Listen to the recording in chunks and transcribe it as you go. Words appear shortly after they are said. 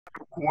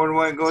Where do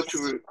I go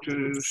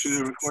to see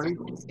the recording?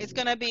 It's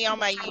going to be on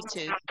my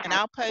YouTube, and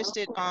I'll post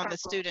it on the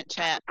student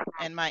chat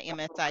and my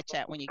MSI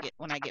chat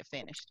when I get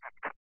finished.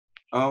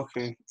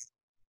 Okay.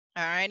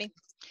 All righty.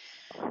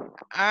 All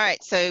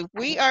right, so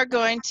we are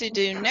going to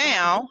do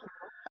now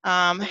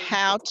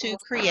how to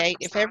create.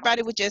 If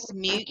everybody would just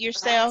mute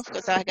yourself,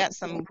 because I got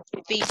some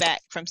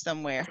feedback from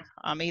somewhere.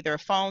 Either a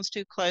phone's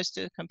too close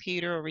to a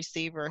computer or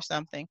receiver or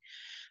something.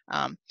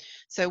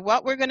 So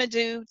what we're going to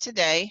do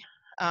today,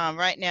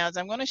 right now, is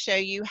I'm going to show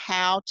you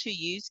how to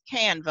use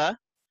Canva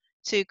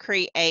to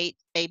create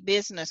a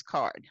business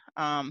card.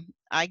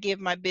 I give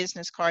my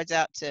business cards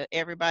out to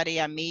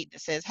everybody I meet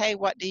that says, hey,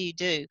 what do you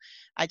do?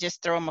 I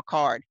just throw them a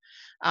card.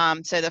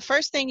 So the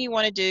first thing you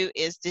want to do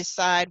is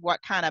decide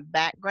what kind of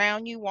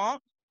background you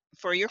want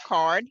for your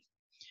card.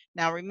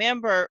 Now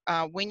remember,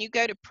 when you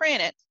go to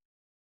print it,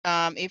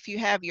 if you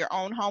have your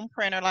own home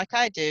printer like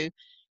I do,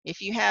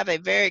 if you have a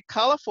very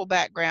colorful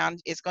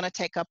background, it's going to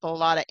take up a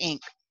lot of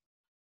ink.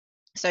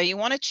 So you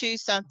want to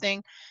choose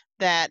something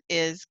that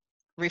is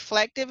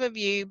reflective of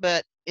you,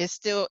 but is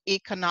still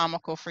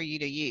economical for you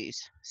to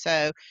use.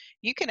 So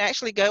you can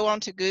actually go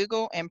onto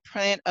Google and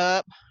print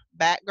up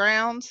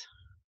backgrounds,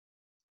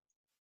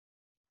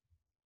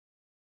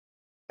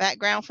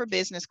 background for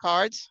business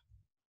cards,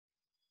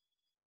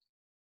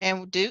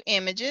 and do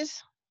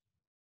images.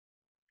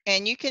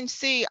 And you can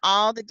see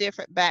all the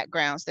different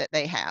backgrounds that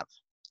they have.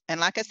 And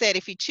like I said,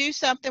 if you choose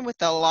something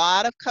with a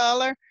lot of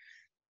color,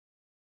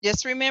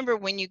 just remember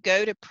when you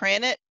go to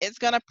print it, it's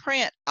going to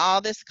print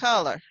all this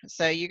color.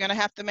 So you're going to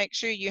have to make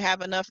sure you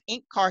have enough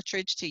ink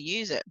cartridge to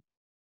use it.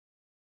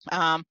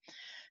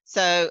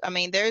 So, I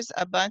mean, there's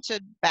a bunch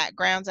of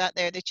backgrounds out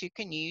there that you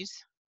can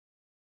use.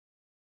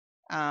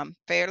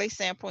 Fairly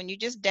simple, and you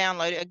just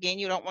download it. Again,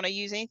 you don't want to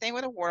use anything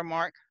with a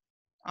watermark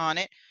on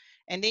it.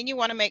 And then you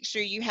want to make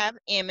sure you have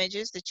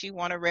images that you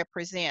want to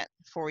represent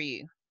for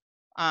you.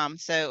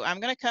 So I'm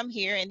going to come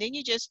here, and then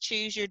you just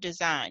choose your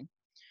design.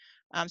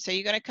 So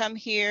you're going to come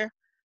here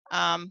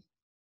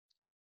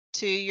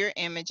to your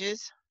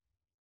images,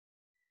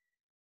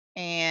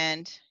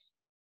 and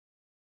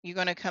you're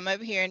going to come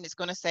over here, and it's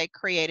going to say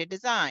create a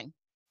design.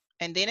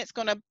 And then it's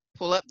going to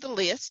pull up the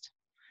list.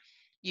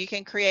 You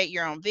can create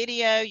your own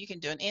video. You can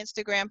do an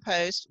Instagram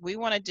post. We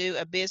want to do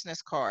a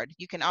business card.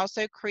 You can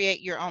also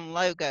create your own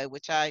logo,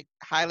 which I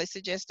highly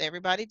suggest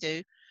everybody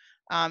do.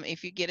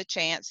 If you get a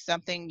chance,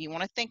 something you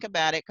want to think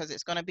about it, because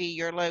it's going to be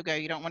your logo.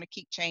 You don't want to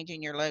keep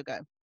changing your logo.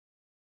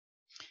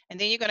 And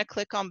then you're going to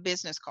click on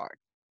business card.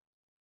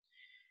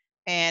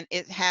 And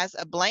it has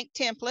a blank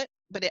template,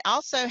 but it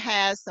also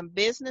has some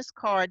business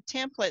card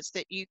templates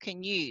that you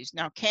can use.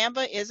 Now,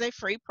 Canva is a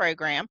free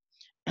program.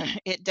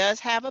 It does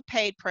have a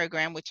paid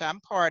program, which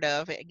I'm part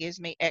of. It gives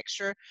me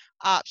extra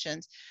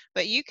options,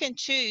 but you can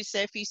choose. So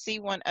if you see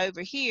one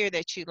over here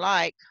that you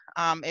like,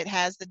 it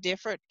has the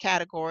different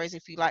categories.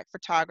 If you like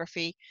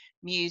photography,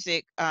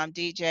 music,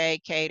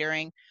 DJ,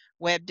 catering,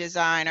 web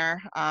designer,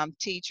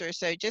 teacher.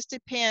 So it just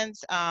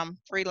depends,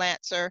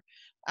 freelancer.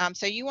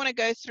 So you want to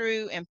go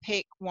through and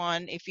pick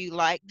one if you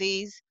like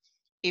these.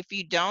 If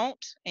you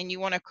don't, and you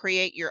want to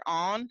create your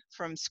own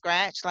from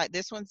scratch, like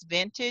this one's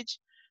vintage,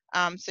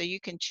 so you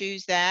can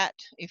choose that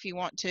if you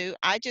want to.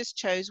 I just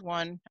chose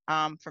one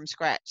from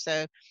scratch.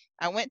 So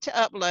I went to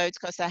uploads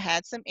because I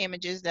had some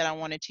images that I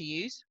wanted to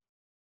use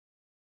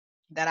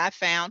that I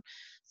found.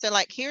 So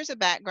like here's a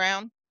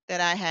background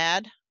that I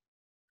had.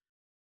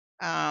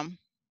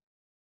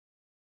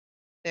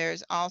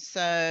 There's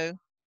also,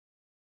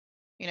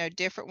 you know,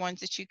 different ones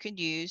that you can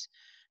use.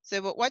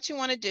 So but what you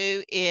want to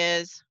do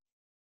is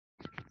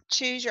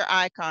choose your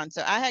icon.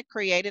 So I had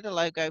created a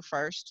logo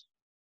first.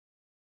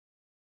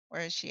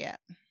 Where is she at?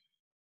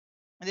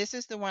 This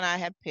is the one I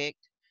have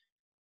picked.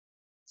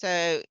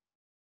 So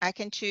I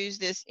can choose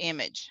this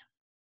image.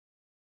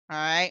 All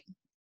right.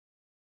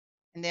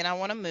 And then I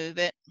want to move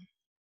it.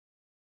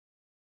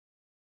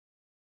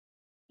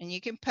 And you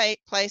can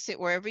place it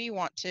wherever you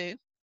want to.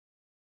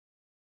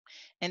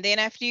 And then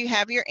after you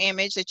have your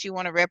image that you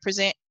want to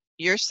represent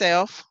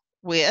yourself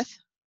with,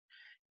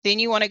 then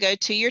you want to go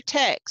to your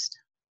text.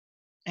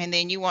 And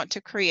then you want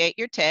to create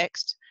your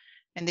text.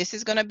 And this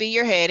is going to be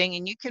your heading,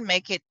 and you can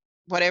make it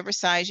whatever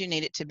size you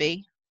need it to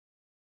be.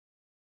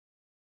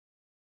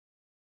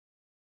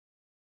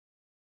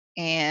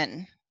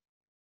 And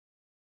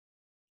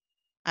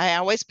I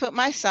always put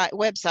my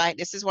website.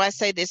 This is why I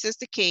say this is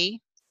the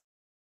key.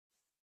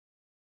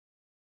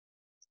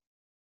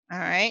 All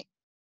right.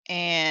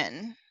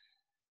 And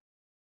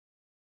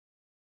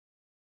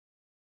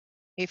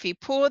if you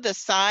pull the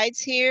sides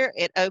here,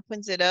 it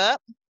opens it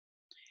up.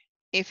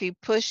 If you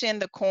push in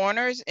the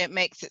corners, it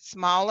makes it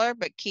smaller,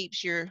 but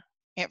keeps your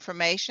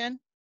information.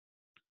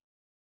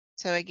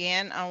 So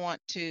again, I want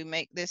to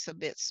make this a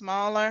bit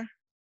smaller,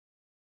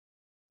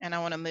 and I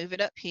want to move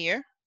it up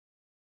here.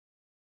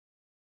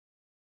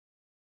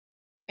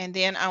 And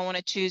then I want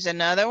to choose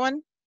another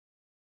one.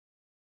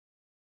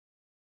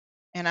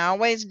 And I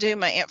always do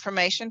my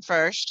information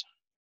first.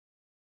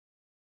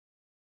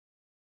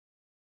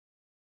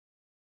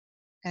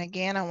 And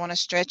again, I want to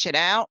stretch it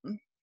out.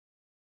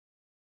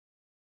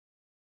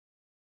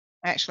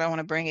 Actually, I want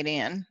to bring it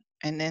in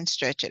and then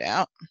stretch it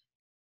out.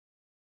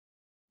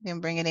 Then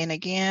bring it in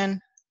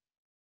again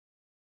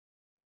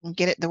and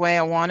get it the way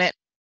I want it.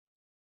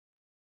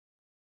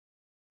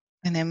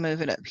 And then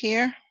move it up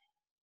here.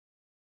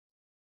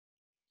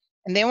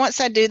 And then once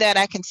I do that,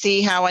 I can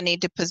see how I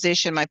need to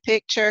position my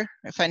picture.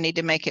 If I need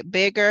to make it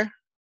bigger,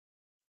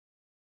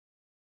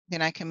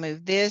 then I can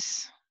move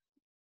this,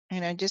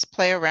 just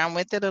play around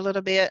with it a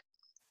little bit.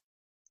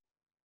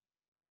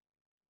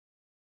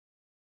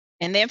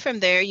 And then from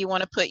there, you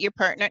want to put your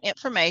pertinent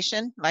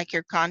information, like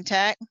your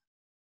contact.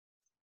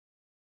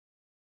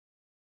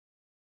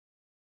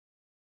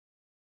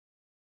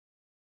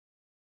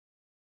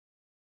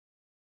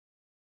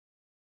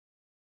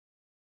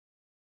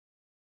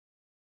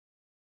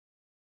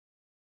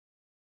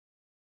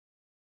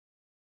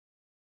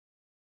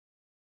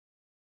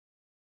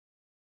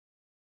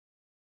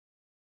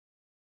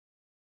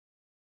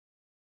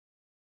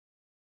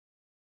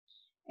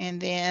 And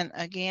then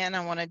again,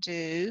 I want to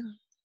do,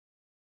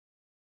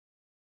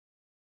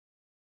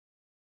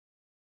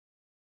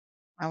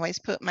 I always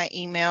put my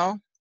email.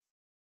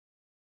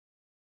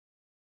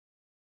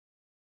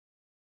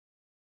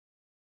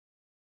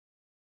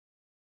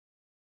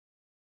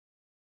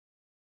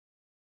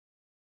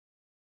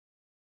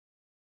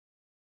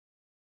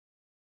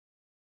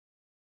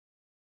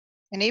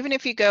 And even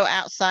if you go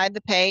outside the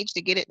page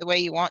to get it the way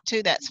you want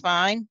to, that's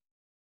fine.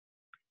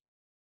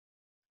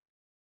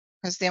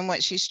 Because then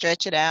once you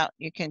stretch it out,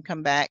 you can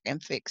come back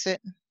and fix it.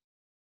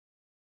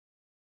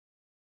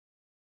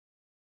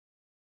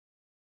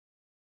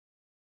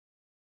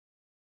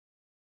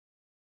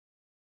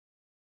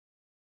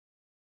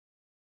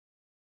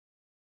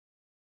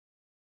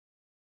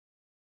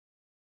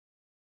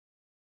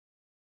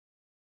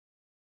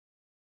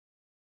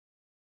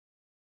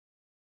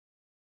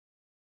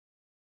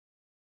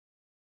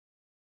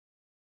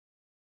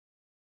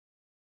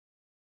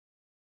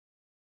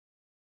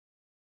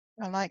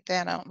 I like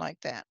that. I don't like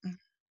that.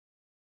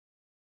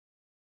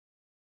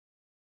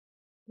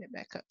 Get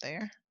back up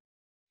there.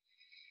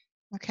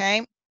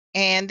 Okay.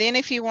 And then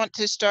if you want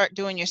to start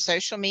doing your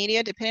social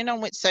media, depending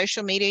on which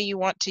social media you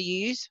want to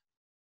use,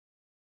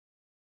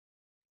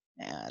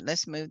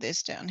 let's move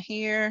this down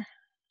here,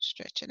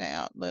 stretch it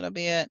out a little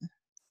bit.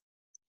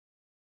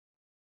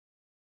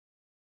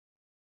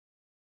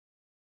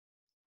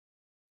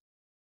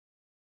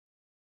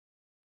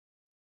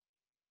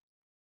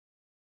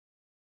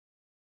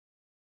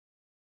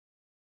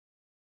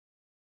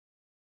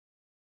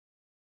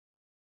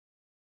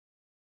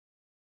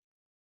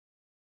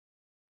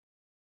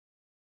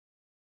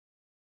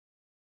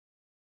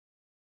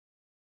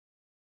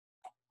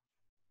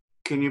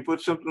 Can you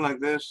put something like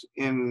this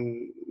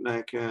in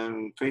like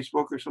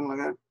Facebook or something like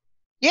that?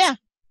 Yeah.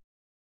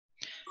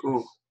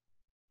 Cool.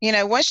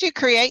 Once you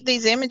create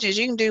these images,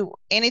 you can do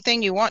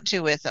anything you want to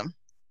with them.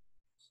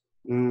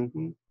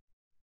 Mm-hmm.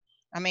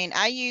 I mean,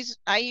 I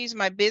use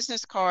my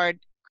business card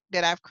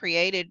that I've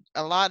created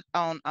a lot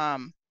on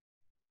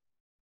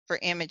for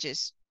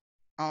images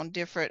on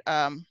different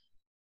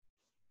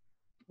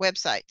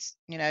websites,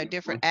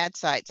 different ad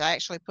sites. I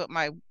actually put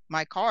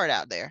my card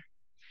out there.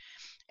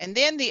 And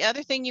then the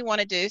other thing you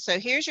want to do, so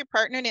here's your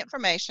pertinent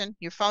information,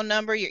 your phone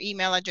number, your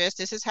email address.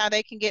 This is how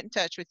they can get in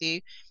touch with you.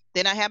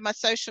 Then I have my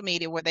social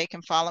media where they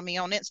can follow me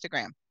on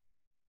Instagram.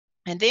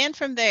 And then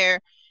from there,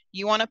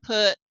 you want to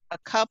put a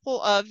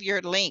couple of your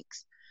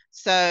links.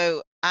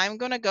 So I'm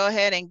going to go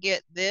ahead and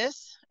get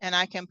this, and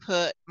I can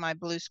put my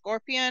blue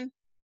scorpion.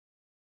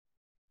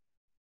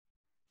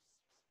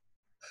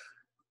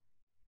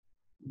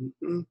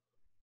 Mm-hmm.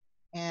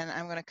 And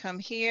I'm going to come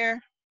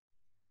here,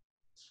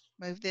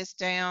 move this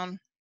down.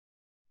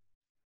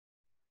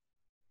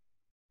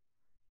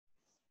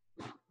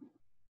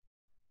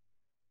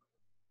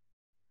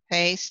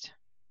 Paste.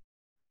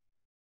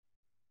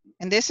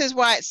 And this is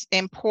why it's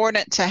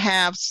important to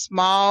have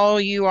small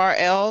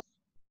URLs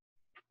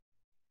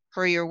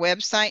for your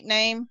website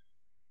name.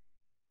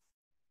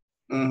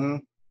 Mm-hmm.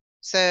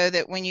 So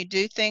that when you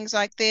do things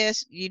like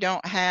this, you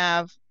don't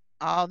have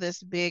all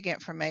this big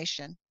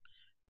information.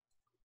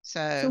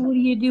 So what do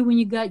you do when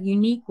you got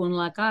unique one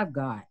like I've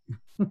got?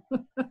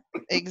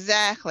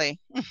 Exactly.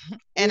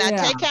 And I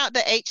take out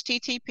the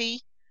HTTP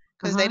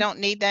because they don't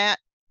need that.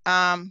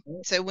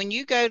 So when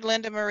you go to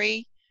Linda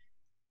Marie,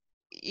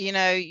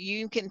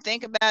 you can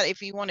think about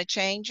if you want to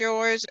change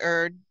yours,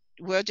 or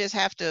we'll just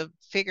have to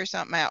figure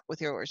something out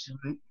with yours.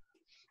 Right.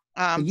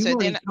 You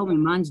already told me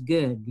mine's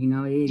good.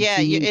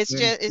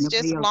 It's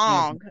just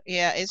long.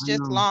 Yeah, it's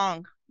just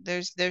long.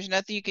 There's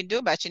nothing you can do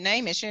about your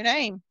name. It's your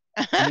name.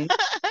 Yeah.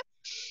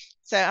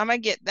 So I'm gonna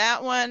get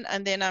that one,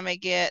 and then I'm gonna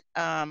get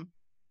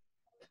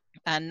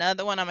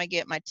another one. I'm gonna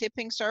get my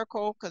tipping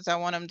circle because I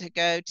want them to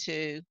go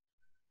to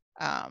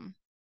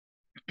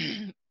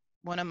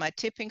one of my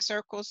tipping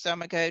circles. So I'm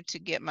gonna go to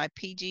get my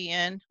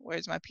PGN.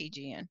 Where's my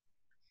PGN?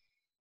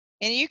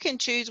 And you can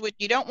choose what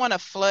you don't want to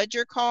flood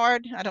your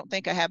card. I don't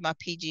think I have my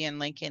PGN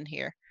link in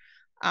here.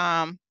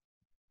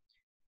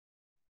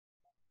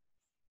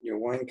 Your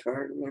wine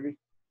card, maybe?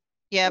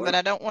 Yeah, What? but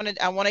I don't want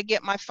to, I want to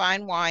get my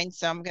fine wines,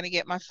 so I'm going to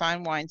get my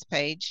fine wines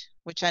page,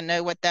 which I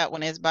know what that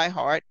one is by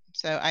heart.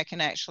 So I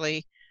can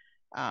actually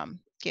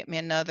get me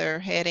another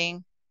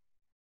heading,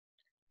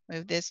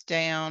 move this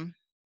down.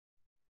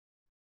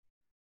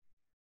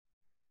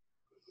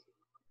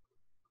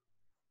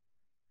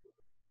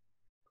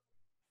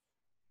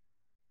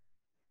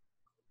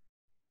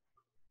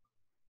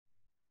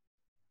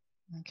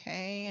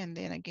 Okay, and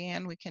then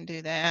again, we can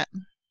do that.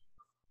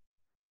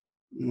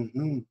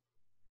 Mm-hmm.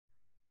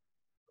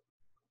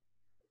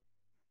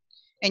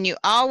 And you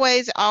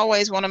always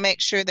want to make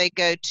sure they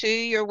go to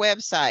your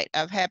website.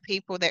 I've had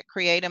people that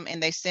create them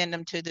and they send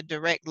them to the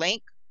direct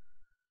link,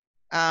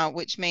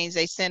 which means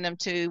they send them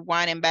to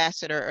Wine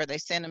Ambassador or they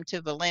send them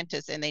to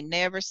Valentis and they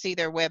never see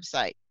their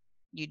website.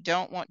 You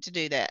don't want to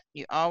do that.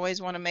 You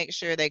always want to make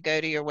sure they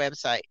go to your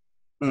website.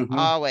 Mm-hmm.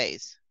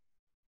 Always.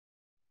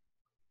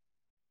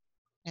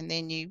 And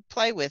then you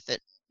play with it,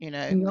 you know.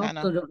 And you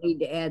also don't need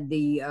to add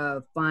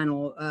the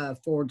final / on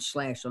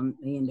the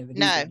end of it.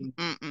 No, either.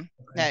 Okay.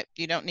 No,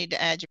 you don't need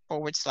to add your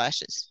 / Okay.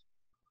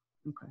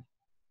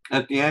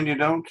 At the end, you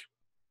don't?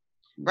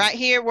 Right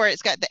here where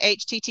it's got the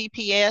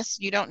HTTPS,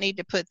 you don't need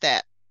to put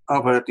that.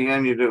 Oh, but at the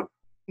end you do.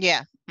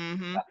 Yeah.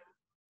 Mm-hmm.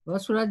 Well,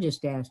 that's what I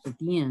just asked at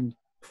the end.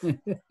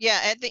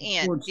 Yeah, at the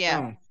end.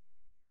 Yeah.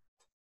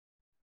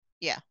 /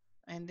 Yeah.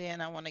 And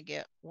then I want to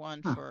get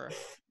one for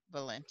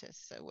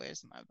Valentis. So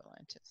where's my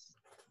Valentis?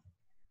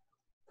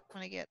 I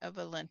want to get a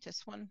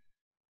Valentis one.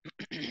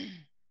 And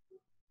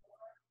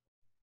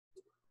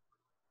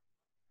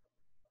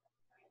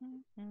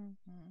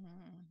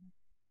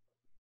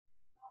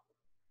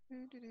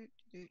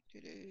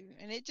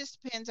it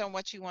just depends on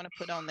what you want to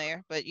put on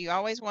there, but you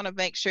always want to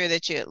make sure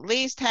that you at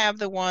least have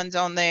the ones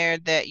on there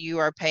that you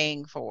are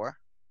paying for.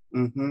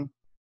 Mm-hmm.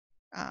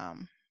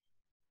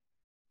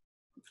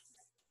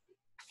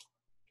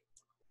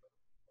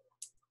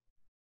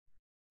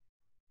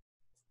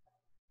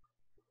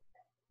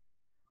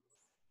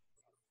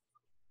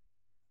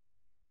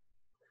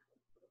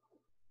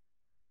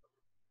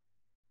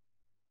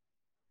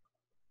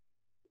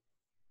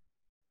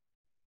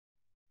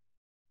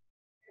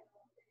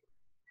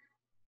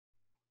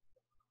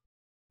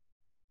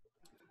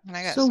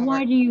 So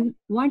why do you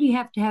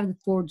have to have the /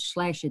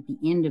 at the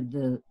end of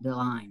the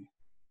line?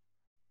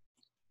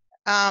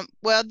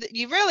 Well,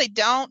 you really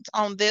don't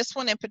on this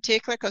one in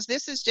particular, because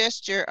this is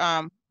just your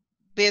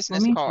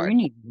business card. For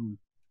any of them.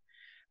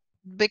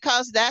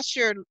 Because that's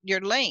your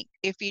link.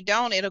 If you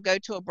don't, it'll go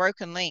to a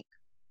broken link.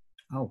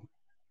 Oh.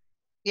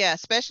 Yeah,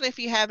 especially if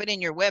you have it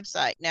in your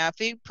website. Now, if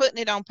you're putting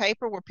it on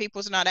paper where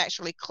people's not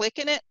actually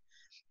clicking it,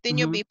 then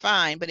you'll be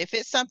fine. But if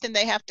it's something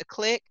they have to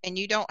click and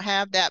you don't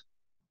have that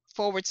 /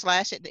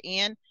 at the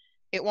end,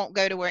 it won't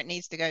go to where it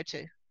needs to go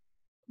to.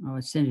 Oh,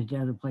 it sent it to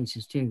other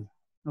places too.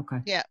 Okay.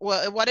 Yeah,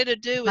 well, what it'll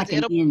do is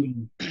it'll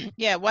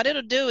yeah, what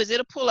it'll do is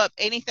it'll pull up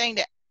anything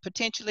that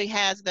potentially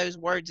has those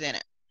words in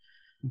it.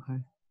 Okay.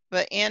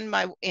 But in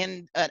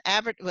an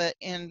average, but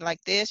in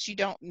like this, you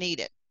don't need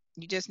it.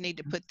 You just need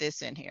to put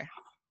this in here.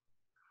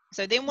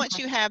 So then once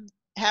you have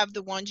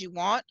the ones you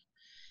want,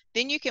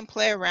 then you can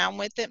play around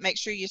with it. Make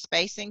sure your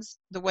spacing's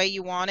the way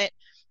you want it.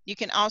 You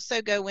can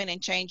also go in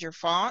and change your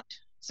font.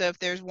 So if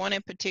there's one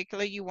in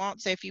particular you want,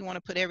 say if you want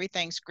to put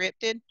everything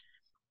scripted,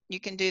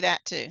 you can do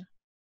that too.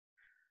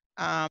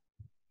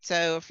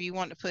 So if you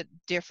want to put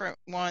different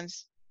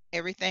ones,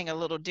 everything a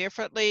little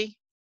differently,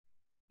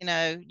 you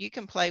know, you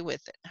can play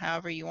with it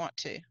however you want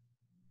to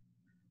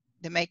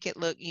make it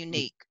look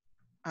unique.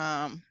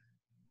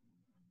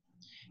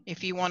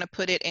 If you want to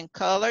put it in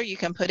color, you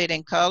can put it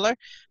in color,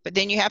 but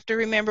then you have to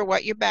remember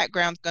what your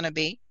background's going to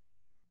be.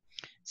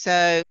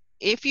 So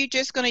if you're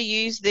just going to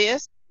use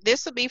this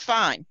will be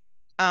fine.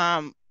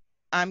 I'm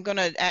going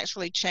to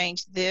actually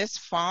change this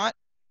font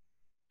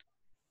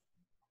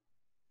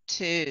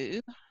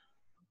to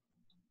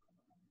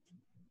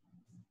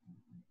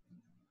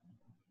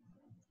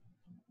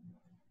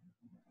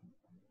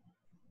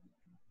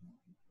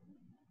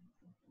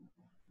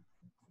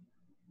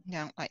I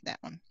don't like that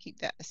one. Keep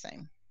that the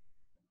same.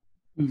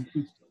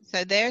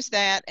 So there's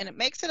that, and it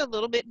makes it a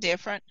little bit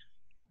different,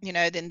 you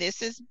know, than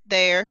this is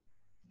there.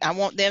 I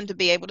want them to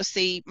be able to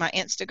see my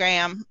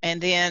Instagram,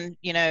 and then,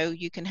 you know,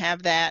 you can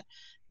have that.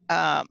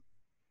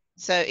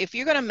 So if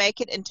you're going to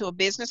make it into a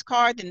business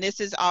card, then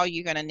this is all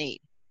you're going to need.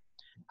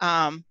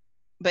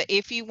 But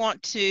if you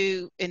want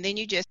to, and then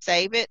you just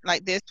save it,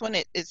 like this one,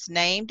 it's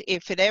named.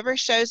 If it ever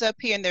shows up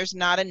here and there's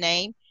not a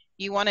name,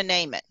 you want to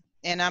name it.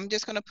 And I'm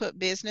just going to put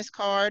business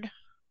card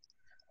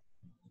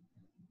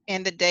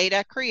and the date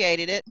I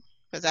created it,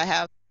 because I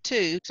have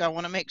 2, so I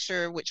want to make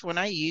sure which one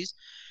I use.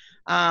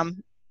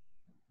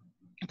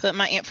 Put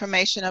my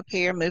information up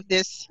here, move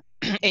this,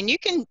 and you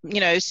can, you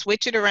know,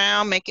 switch it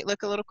around, make it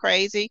look a little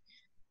crazy.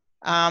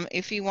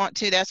 If you want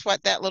to, that's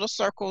what that little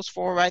circle's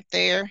for right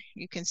there.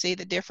 You can see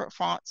the different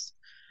fonts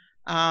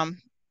to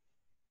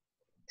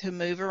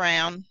move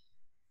around.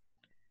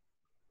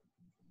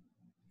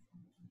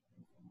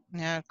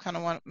 Now I kind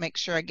of want to make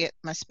sure I get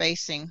my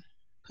spacing,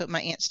 put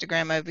my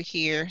Instagram over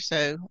here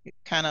so it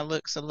kind of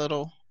looks a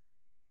little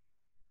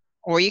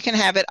Or you can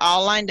have it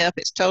all lined up.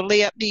 It's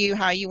totally up to you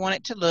how you want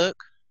it to look.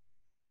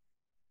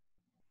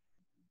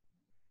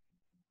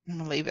 I'm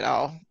going to leave it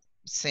all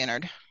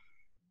centered.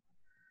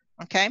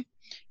 Okay.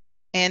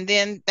 And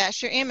then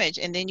that's your image.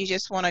 And then you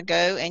just want to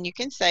go and you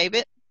can save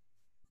it.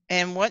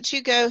 And once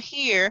you go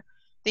here,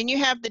 then you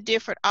have the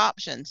different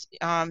options.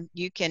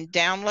 You can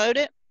download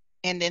it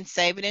and then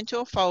save it into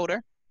a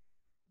folder.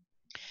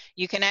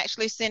 You can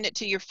actually send it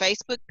to your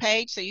Facebook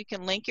page, so you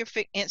can link your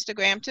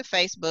Instagram to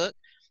Facebook.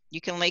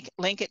 You can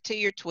link it to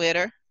your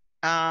Twitter.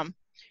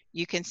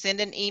 You can send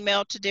an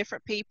email to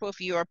different people. If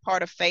you are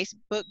part of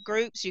Facebook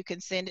groups, you can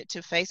send it to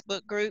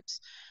Facebook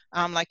groups,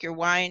 like your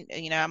wine.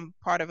 I'm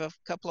part of a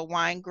couple of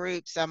wine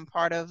groups. I'm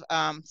part of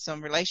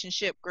some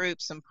relationship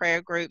groups, some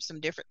prayer groups, some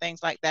different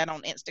things like that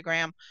on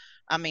Instagram.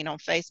 On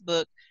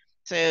Facebook.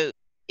 So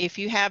if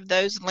you have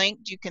those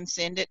linked, you can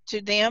send it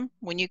to them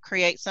when you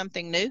create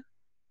something new.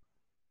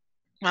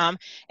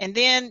 And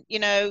then,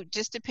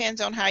 just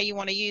depends on how you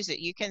want to use it.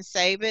 You can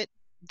save it,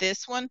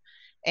 this one,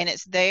 and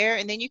it's there.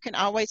 And then you can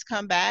always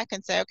come back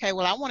and say, okay,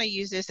 well, I want to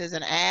use this as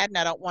an ad and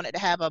I don't want it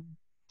to have a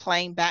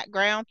plain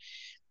background.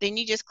 Then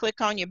you just click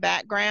on your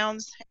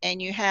backgrounds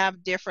and you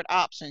have different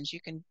options.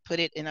 You can put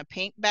it in a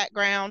pink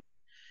background,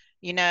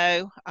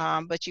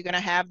 but you're going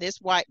to have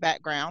this white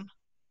background.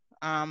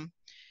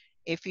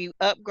 If you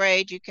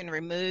upgrade, you can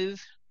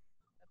remove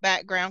the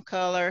background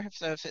color.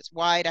 So if it's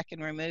white, I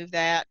can remove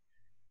that.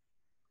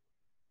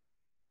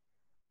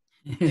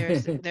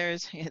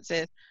 It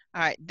says,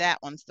 all right, that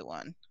one's the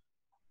one.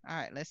 All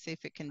right, let's see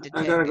if it can detect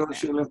I gotta it go, now.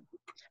 Sheila.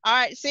 All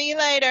right, see you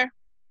later.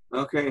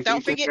 Okay.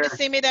 Don't forget to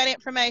send me that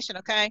information,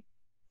 okay?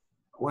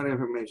 What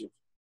information?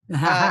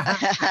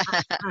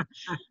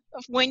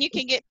 When you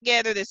can get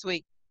together this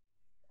week.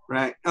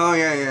 Right. Oh,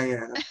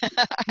 yeah.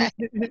 Right.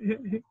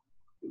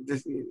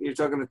 You're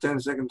talking to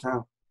 10-second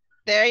Tom.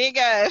 There you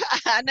go.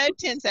 I know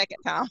 10-second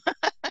Tom.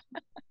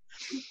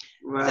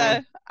 Right.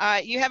 So, all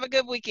right, you have a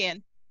good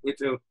weekend. You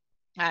too.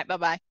 All right,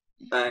 bye-bye.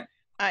 Bye.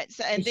 All right,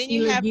 so and then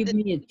Sheila, you have give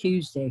me a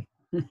Tuesday.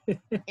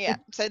 Yeah,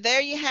 so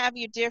there you have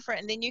your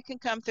different, and then you can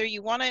come through.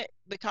 You want to,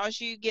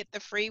 because you get the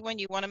free one,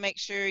 you want to make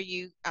sure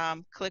you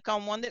click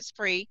on one that's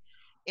free.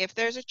 If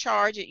there's a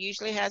charge, it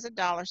usually has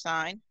a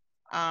 $sign.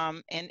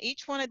 And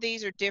each one of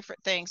these are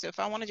different things. So if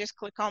I want to just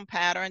click on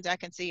patterns, I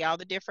can see all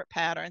the different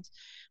patterns.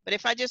 But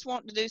if I just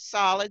want to do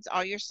solids,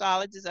 all your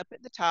solids is up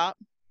at the top.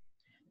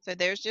 So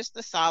there's just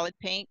the solid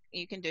pink.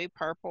 You can do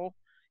purple,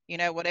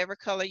 whatever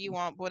color you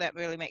want. Boy, that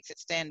really makes it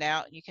stand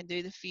out. You can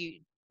do the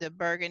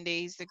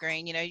burgundies, the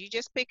green, you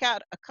just pick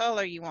out a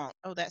color you want.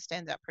 Oh, that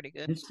stands out pretty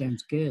good. That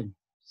sounds good.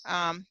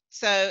 And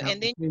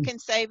then you can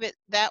save it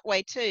that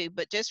way too.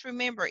 But just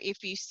remember,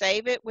 if you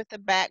save it with the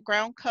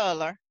background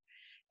color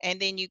and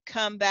then you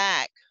come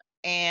back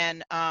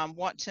and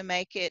want to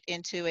make it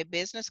into a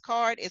business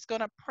card, it's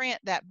going to print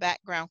that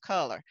background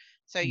color.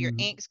 So your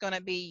ink's going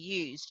to be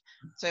used.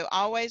 So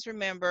always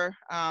remember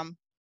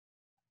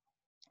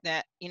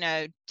that,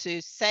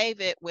 to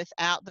save it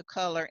without the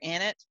color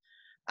in it,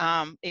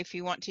 if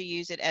you want to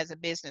use it as a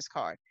business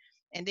card.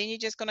 And then you're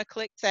just going to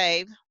click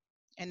save,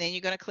 and then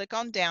you're going to click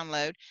on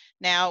download.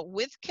 Now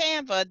with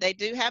Canva, they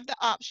do have the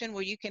option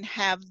where you can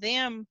have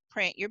them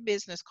print your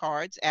business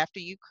cards after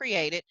you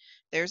create it.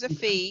 There's a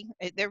fee.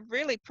 They're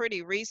really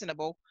pretty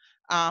reasonable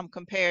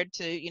compared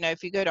to,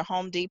 if you go to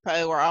Home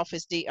Depot or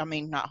Office Depot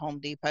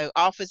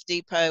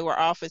or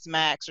Office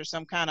Max or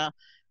some kind of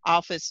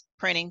office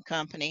printing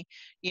company,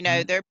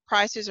 their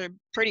prices are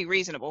pretty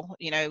reasonable,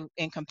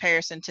 in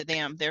comparison to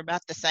them. They're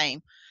about the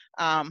same.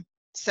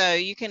 So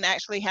you can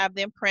actually have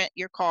them print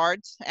your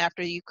cards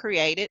after you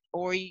create it,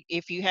 or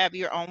if you have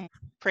your own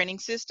printing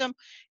system,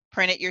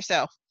 print it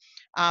yourself.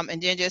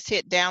 And then just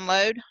hit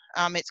download.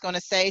 It's going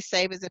to say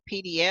save as a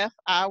PDF.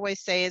 I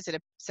always say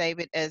save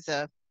it as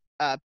a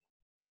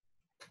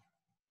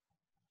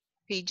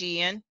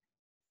PGN,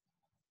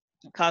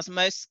 because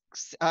most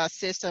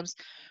systems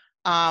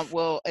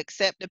will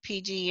accept a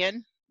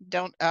PGN.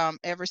 Don't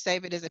ever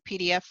save it as a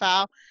PDF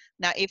file.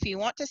 Now, if you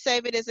want to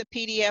save it as a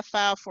PDF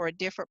file for a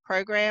different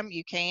program,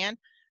 you can.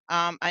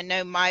 I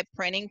know my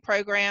printing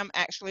program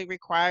actually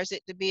requires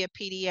it to be a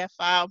PDF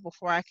file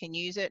before I can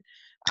use it.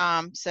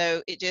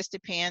 So it just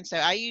depends. So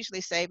I usually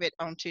save it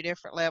on 2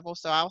 different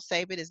levels. So I'll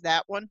save it as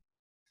that one.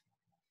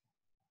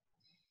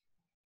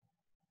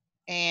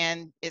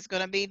 And it's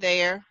going to be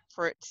there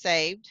for it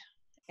saved.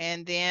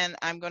 And then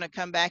I'm going to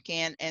come back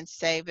in and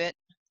save it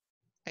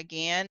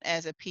again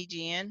as a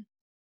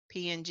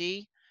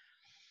PNG,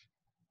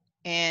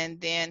 and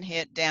then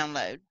hit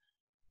download.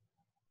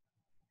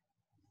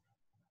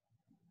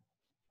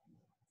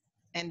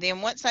 And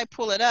then once I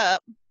pull it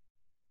up,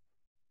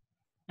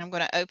 I'm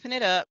going to open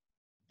it up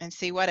and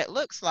see what it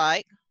looks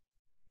like.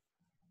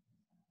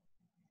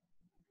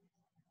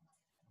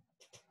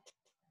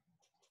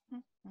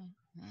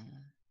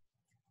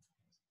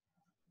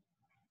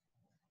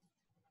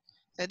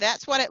 So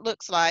that's what it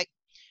looks like.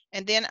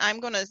 And then I'm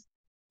going to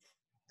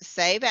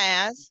save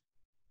as,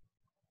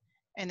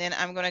 and then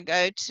I'm going to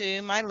go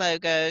to my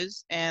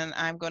logos and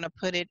I'm going to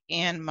put it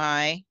in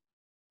my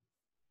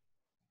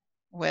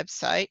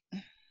website.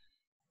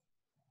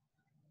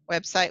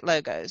 website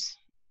logos.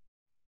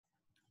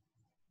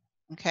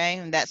 Okay,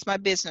 and that's my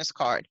business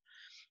card.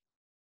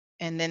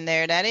 And then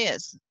there that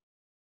is.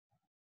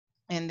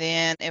 And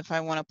then if I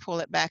want to pull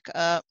it back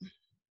up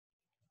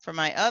for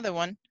my other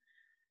one,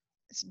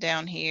 it's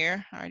down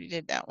here. I already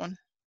did that one.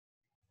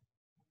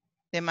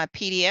 Then my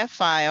PDF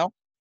file,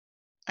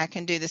 I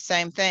can do the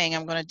same thing.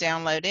 I'm going to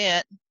download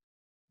it.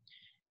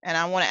 And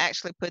I want to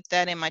actually put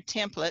that in my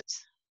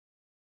templates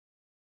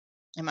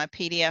in my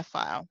PDF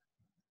file.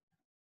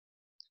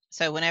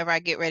 So whenever I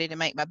get ready to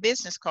make my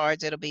business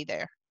cards, it'll be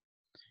there.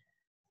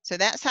 So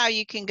that's how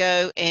you can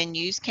go and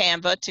use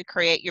Canva to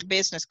create your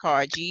business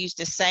cards. You use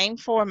the same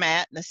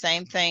format, the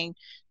same thing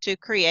to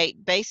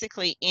create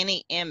basically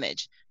any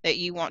image that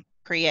you want to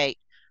create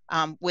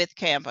with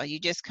Canva. You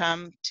just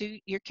come to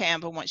your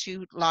Canva once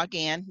you log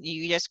in.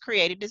 You just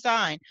create a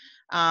design.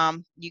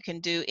 You can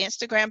do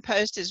Instagram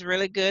post is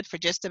really good for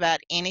just about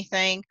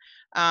anything.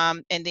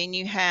 And then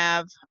you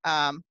have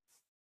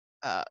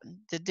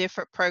the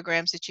different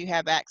programs that you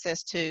have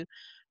access to.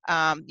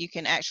 You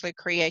can actually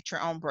create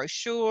your own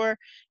brochure.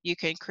 You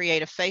can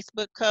create a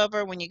Facebook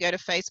cover. When you go to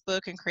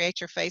Facebook and create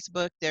your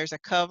Facebook, there's a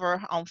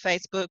cover on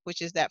Facebook,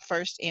 which is that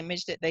first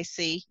image that they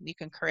see. You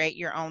can create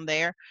your own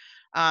there.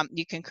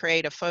 You can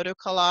create a photo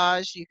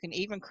collage. You can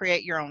even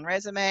create your own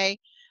resume.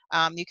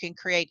 You can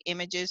create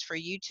images for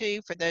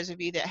YouTube. For those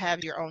of you that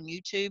have your own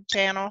YouTube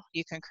channel,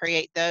 you can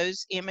create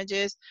those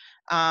images.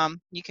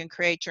 You can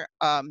create your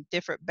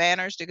different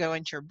banners to go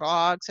into your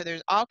blog. So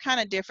there's all kind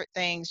of different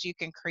things you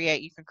can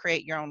create. You can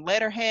create your own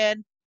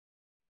letterhead.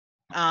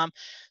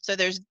 So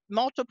there's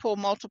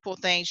multiple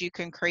things you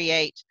can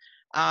create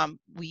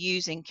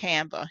using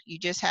Canva. You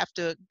just have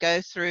to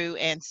go through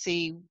and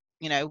see,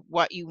 you know,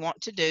 what you want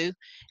to do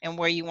and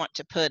where you want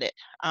to put it.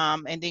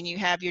 And then you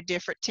have your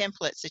different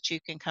templates that you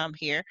can come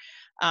here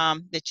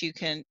that you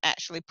can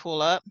actually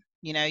pull up.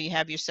 You know, you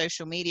have your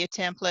social media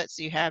templates,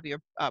 you have your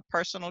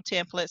personal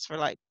templates for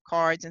like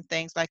cards and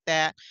things like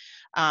that.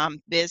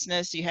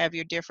 Business, you have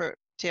your different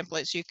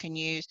templates you can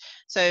use.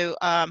 So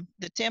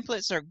the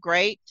templates are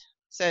great.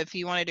 So if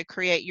you wanted to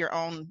create your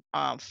own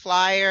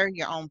flyer,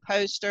 your own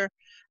poster,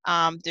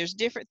 there's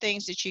different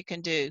things that you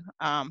can do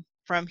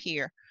from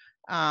here.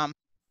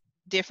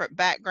 Different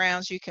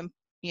backgrounds you can,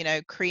 you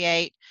know,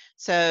 create.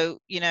 So,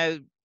 you know,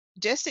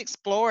 just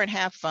explore and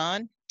have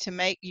fun to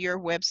make your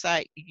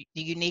website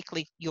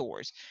uniquely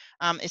yours,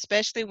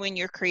 especially when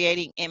you're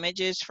creating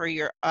images for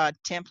your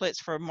templates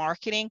for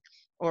marketing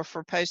or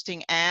for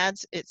posting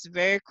ads. It's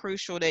very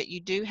crucial that you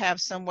do have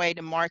some way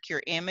to mark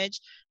your image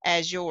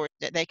as yours,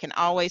 that they can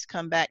always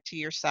come back to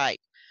your site.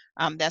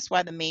 That's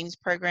why the memes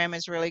program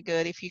is really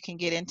good if you can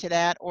get into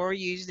that, or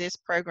use this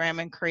program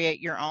and create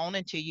your own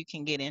until you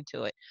can get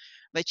into it.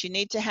 But you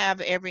need to have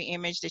every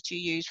image that you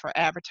use for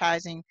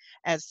advertising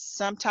as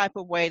some type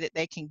of way that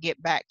they can get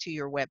back to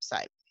your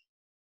website.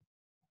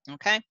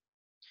 Okay?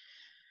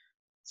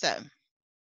 So